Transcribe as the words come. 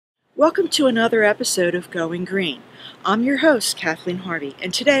Welcome to another episode of Going Green. I'm your host, Kathleen Harvey,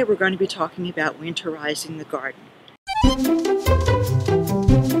 and today we're going to be talking about winterizing the garden.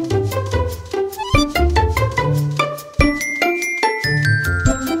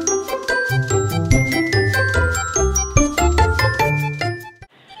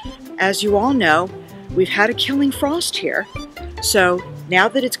 As you all know, we've had a killing frost here, so now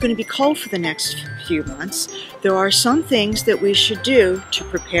that it's going to be cold for the next few months, there are some things that we should do to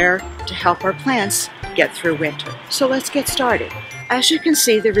prepare to help our plants get through winter. So let's get started. As you can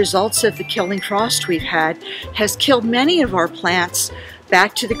see, the results of the killing frost we've had has killed many of our plants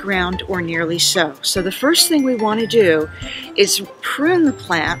back to the ground or nearly so. So the first thing we want to do is prune the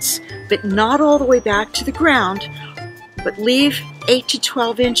plants, but not all the way back to the ground, but leave 8 to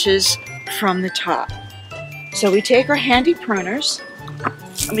 12 inches from the top. So we take our handy pruners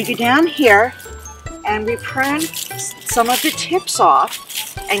and we go down here and we prune some of the tips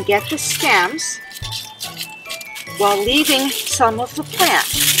off and get the stems while leaving some of the plant.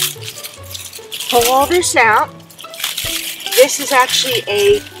 Pull all this out. This is actually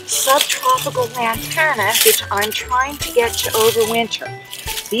a subtropical lantana which I'm trying to get to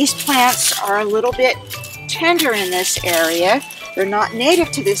overwinter. These plants are a little bit tender in this area. They're not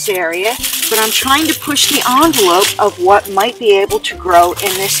native to this area, but I'm trying to push the envelope of what might be able to grow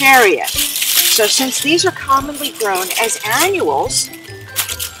in this area. So since these are commonly grown as annuals,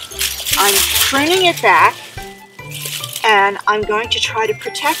 I'm pruning it back and I'm going to try to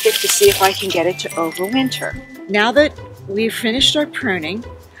protect it to see if I can get it to overwinter. Now that we've finished our pruning,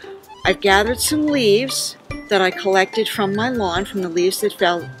 I've gathered some leaves that I collected from my lawn, from the leaves that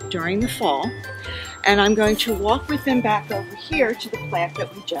fell during the fall, and I'm going to walk with them back over here to the plant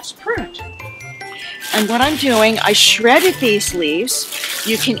that we just pruned. And what I'm doing, I shredded these leaves.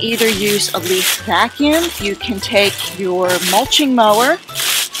 You can either use a leaf vacuum, you can take your mulching mower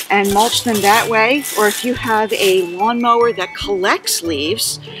and mulch them that way, or if you have a lawnmower that collects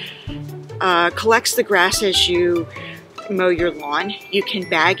leaves, collects the grass as you mow your lawn, you can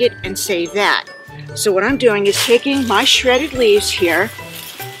bag it and save that. So what I'm doing is taking my shredded leaves here,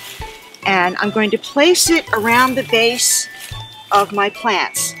 and I'm going to place it around the base of my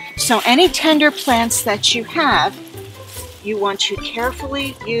plants. So any tender plants that you have, you want to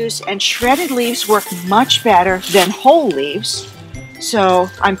carefully use, and shredded leaves work much better than whole leaves. So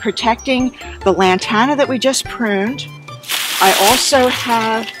I'm protecting the lantana that we just pruned. I also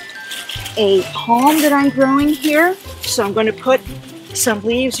have a palm that I'm growing here, so I'm going to put some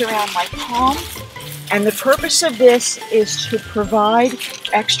leaves around my palm. And the purpose of this is to provide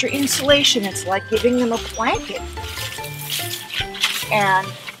extra insulation. It's like giving them a blanket. And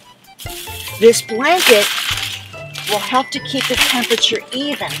this blanket will help to keep the temperature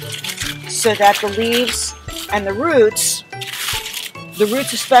even so that the leaves and the roots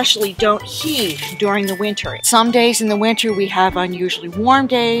especially, don't heave during the winter. Some days in the winter we have unusually warm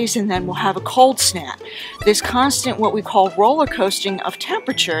days, and then we'll have a cold snap. This constant, what we call roller coasting of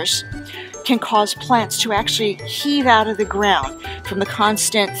temperatures, can cause plants to actually heave out of the ground from the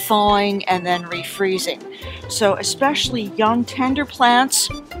constant thawing and then refreezing. So especially young tender plants,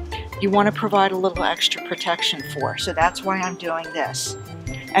 you want to provide a little extra protection for. So that's why I'm doing this.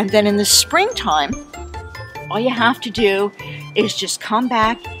 And then in the springtime, all you have to do is just come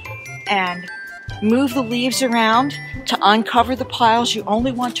back and move the leaves around to uncover the piles. You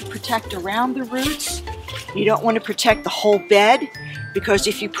only want to protect around the roots. You don't want to protect the whole bed, because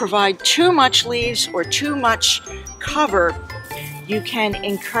if you provide too much leaves or too much cover, you can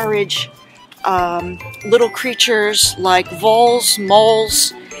encourage little creatures like voles,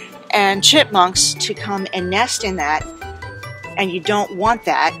 moles, and chipmunks to come and nest in that, and you don't want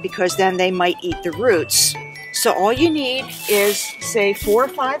that because then they might eat the roots. So all you need is, say, 4 or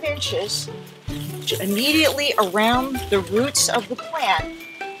 5 inches immediately around the roots of the plant,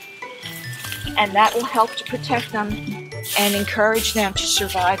 and that will help to protect them and encourage them to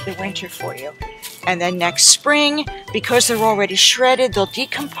survive the winter for you. And then next spring, because they're already shredded, they'll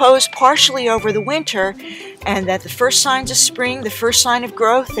decompose partially over the winter, and at the first signs of spring, the first sign of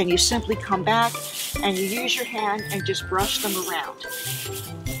growth, then you simply come back and you use your hand and just brush them around.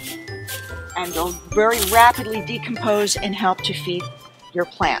 And they'll very rapidly decompose and help to feed your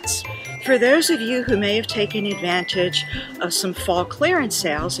plants. For those of you who may have taken advantage of some fall clearance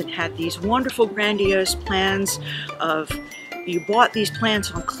sales and had these wonderful grandiose plans of, you bought these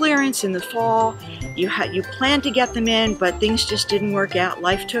plants on clearance in the fall, you planned to get them in, but things just didn't work out,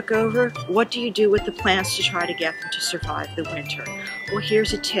 life took over. What do you do with the plants to try to get them to survive the winter? Well,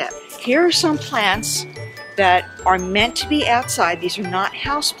 here's a tip. Here are some plants that are meant to be outside. These are not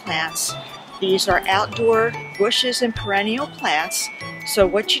house plants. These are outdoor bushes and perennial plants So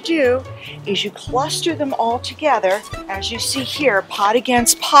what you do is you cluster them all together, as you see here, pot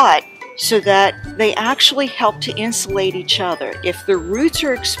against pot, so that they actually help to insulate each other. If the roots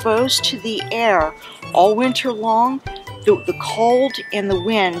are exposed to the air all winter long, the cold and the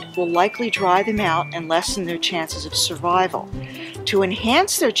wind will likely dry them out and lessen their chances of survival. To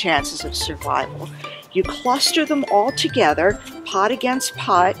enhance their chances of survival, you cluster them all together, pot against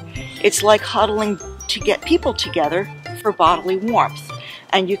pot. It's like huddling to get people together for bodily warmth.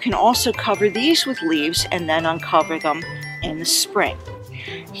 And you can also cover these with leaves and then uncover them in the spring.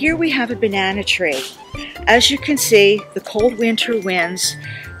 Here we have a banana tree. As you can see, the cold winter winds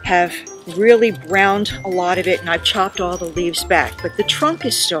have really browned a lot of it, and I've chopped all the leaves back, but the trunk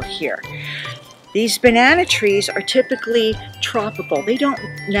is still here. These banana trees are typically tropical. They don't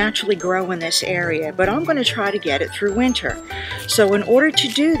naturally grow in this area, but I'm going to try to get it through winter. So in order to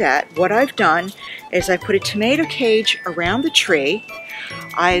do that, what I've done is I put a tomato cage around the tree.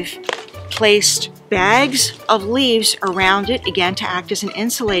 I've placed bags of leaves around it, again to act as an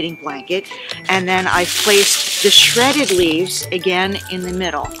insulating blanket, and then I placed the shredded leaves again in the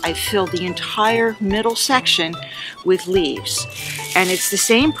middle. I filled the entire middle section with leaves, and it's the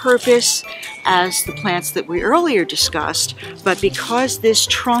same purpose as the plants that we earlier discussed, but because this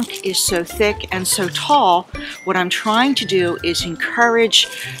trunk is so thick and so tall, what I'm trying to do is encourage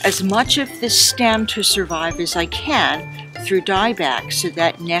as much of this stem to survive as I can through dieback, so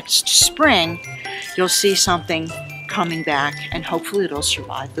that next spring you'll see something coming back and hopefully it'll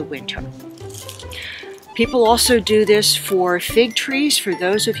survive the winter. People also do this for fig trees. For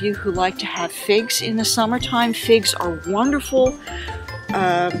those of you who like to have figs in the summertime, figs are wonderful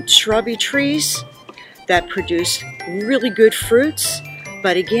shrubby trees that produce really good fruits,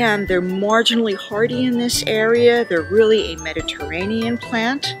 but again, they're marginally hardy in this area. They're really a Mediterranean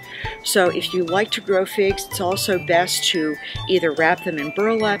plant. So if you like to grow figs, it's also best to either wrap them in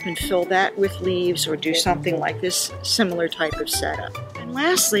burlap and fill that with leaves, or do something like this similar type of setup. And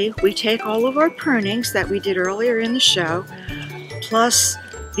lastly, we take all of our prunings that we did earlier in the show, plus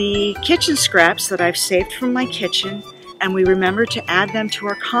the kitchen scraps that I've saved from my kitchen, and we remember to add them to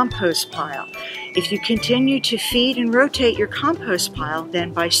our compost pile. If you continue to feed and rotate your compost pile,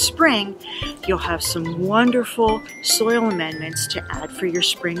 then by spring, you'll have some wonderful soil amendments to add for your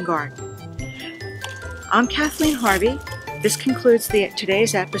spring garden. I'm Kathleen Harvey. This concludes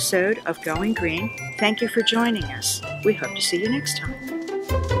today's episode of Going Green. Thank you for joining us. We hope to see you next time.